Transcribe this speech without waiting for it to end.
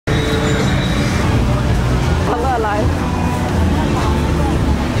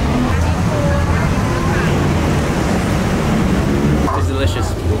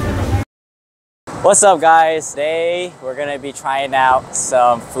What's up guys? Today we're gonna be trying out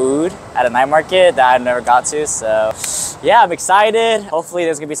some food at a night market that I've never got to, so yeah, I'm excited. Hopefully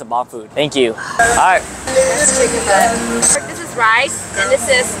there's gonna be some bomb food. Thank you. Alright. This is rice and this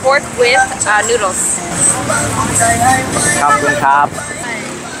is pork with noodles.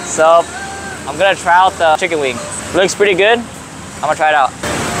 So I'm gonna try out the chicken wing. Looks pretty good. I'm gonna try it out.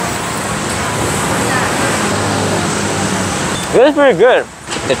 It is pretty good.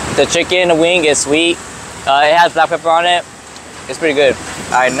 The chicken wing is sweet. It has black pepper on it. It's pretty good.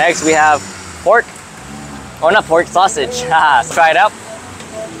 All right, next we have pork. Oh, not pork, sausage. Let's try it out.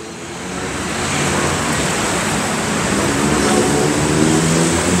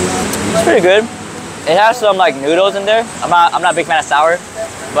 It's pretty good. It has some like noodles in there. I'm not a big fan of sour,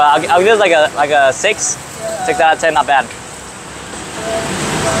 but I'll give it like a 6 out of 10. Not bad.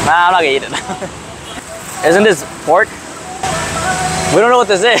 Nah, I'm not gonna eat it. Isn't this pork? We don't know what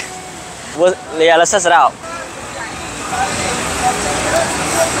this is. Well, yeah, let's test it out.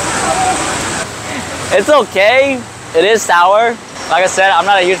 It's okay. It is sour. Like I said, I'm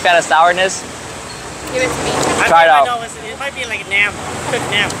not a huge fan of sourness. Give it to me. Try it out. It might be like nam, cooked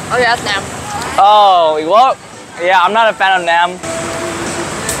nam. Oh yeah, that's nam. Oh, well, yeah, I'm not a fan of nam.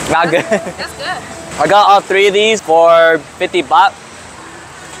 Not good. That's good. I got all 3 of these for 50 baht.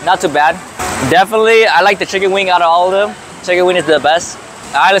 Not too bad. Definitely, I like the chicken wing out of all of them. Chicken wing is the best.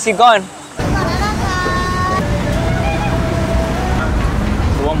 All right, let's keep going.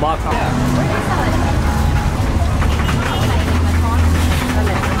 One box.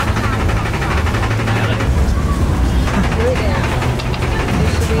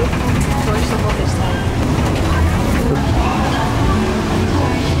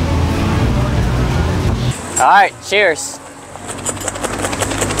 All right, cheers.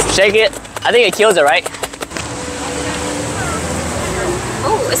 Shake it. I think it kills it, right?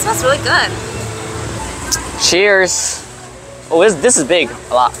 Oh, it smells really good. Cheers. Oh, this is big,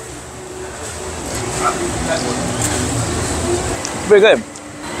 a lot. Pretty good.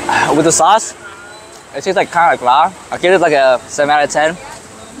 With the sauce, it tastes like kind of like lard. I give it like a 7 out of 10.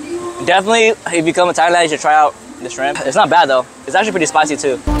 Definitely, if you come to Thailand, you should try out the shrimp. It's not bad though. It's actually pretty spicy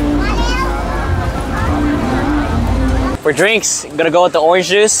too. For drinks, I'm gonna go with the orange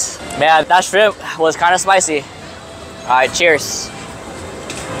juice. Man, that shrimp was kind of spicy. All right, cheers.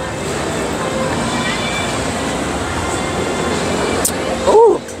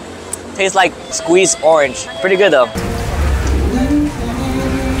 Ooh, tastes like squeezed orange. Pretty good though.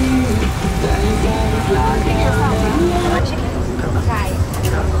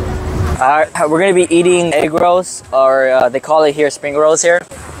 Alright, we're gonna be eating egg rolls, or they call it here spring rolls here.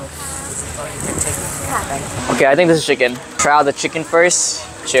 Okay, I think this is chicken. Try out the chicken first.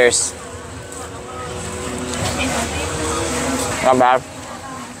 Cheers. Not bad.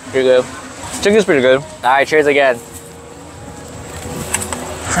 Pretty good. Chicken's pretty good. Alright, cheers again.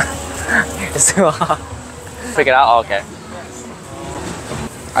 It's too hot. Pick it out? Oh, okay.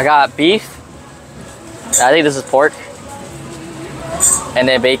 I got beef. I think this is pork. And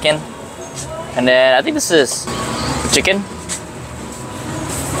then bacon. And then I think this is chicken.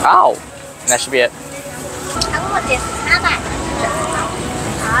 Ow! And that should be it.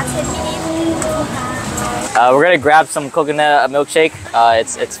 We're gonna grab some coconut milkshake.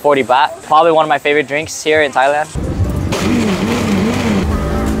 It's 40 baht. Probably one of my favorite drinks here in Thailand.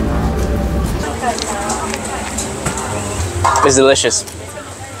 It's delicious.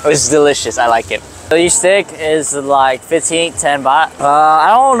 It's delicious. I like it. So each stick is like 10 baht. I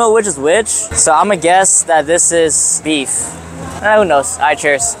don't know which is which, so I'm gonna guess that this is beef. Who knows? Alright,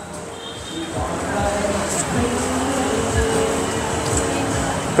 cheers.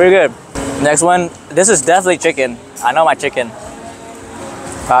 Pretty good. Next one. This is definitely chicken. I know my chicken.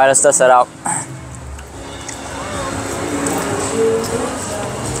 Alright, let's test that out.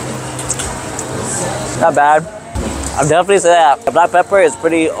 Not bad. I'll definitely say that the black pepper is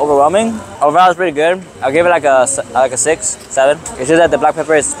pretty overwhelming. Overall, it's pretty good. I'll give it like a 6, 7. It's just that the black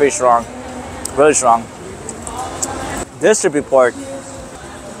pepper is pretty strong, really strong. This should be pork.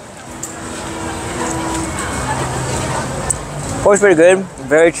 Pork's pretty good,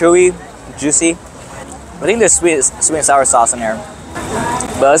 very chewy, juicy. I think there's sweet and sour sauce in here,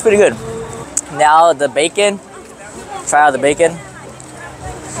 but it's pretty good. Now the bacon. Try out the bacon.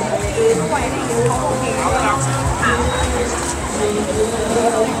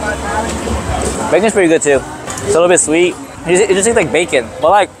 Bacon's pretty good too. It's a little bit sweet. It just tastes like bacon, but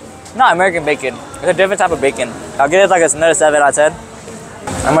like not American bacon. It's a different type of bacon. I'll give it like another 7 out of 10.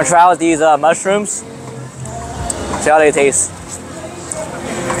 I'm gonna try out these mushrooms. See how they taste.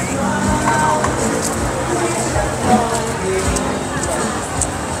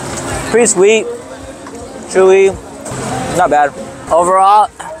 Pretty sweet. chewy, not bad. Overall,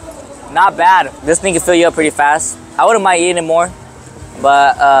 not bad. This thing can fill you up pretty fast. I wouldn't mind eating it more,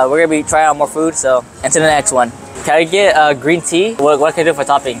 but we're gonna be trying out more food, so into the next one. Can I get green tea? What can I do for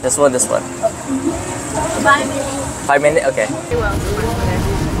topping? This one, this one. 5 minutes. 5 minutes? Okay.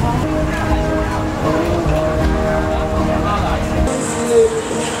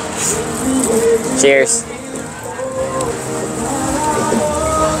 Cheers.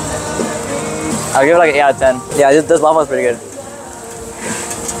 I'll give it like an 8 out of 10. Yeah, this waffle is pretty good.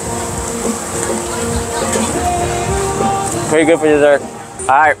 Pretty good for dessert.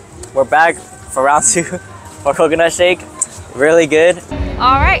 Alright, we're back for round 2 for coconut shake. Really good.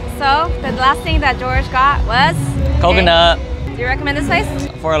 Alright, so the last thing that George got was Coconut. Do you recommend this place?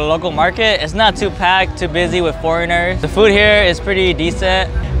 For a local market, it's not too packed, too busy with foreigners. The food here is pretty decent.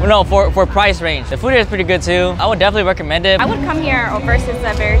 Well, no, for price range. The food here is pretty good too. I would definitely recommend it. I would come here versus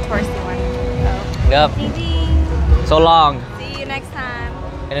a very touristy one. So. Yep. GG. So long. See you next time.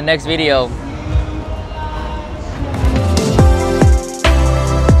 In the next video.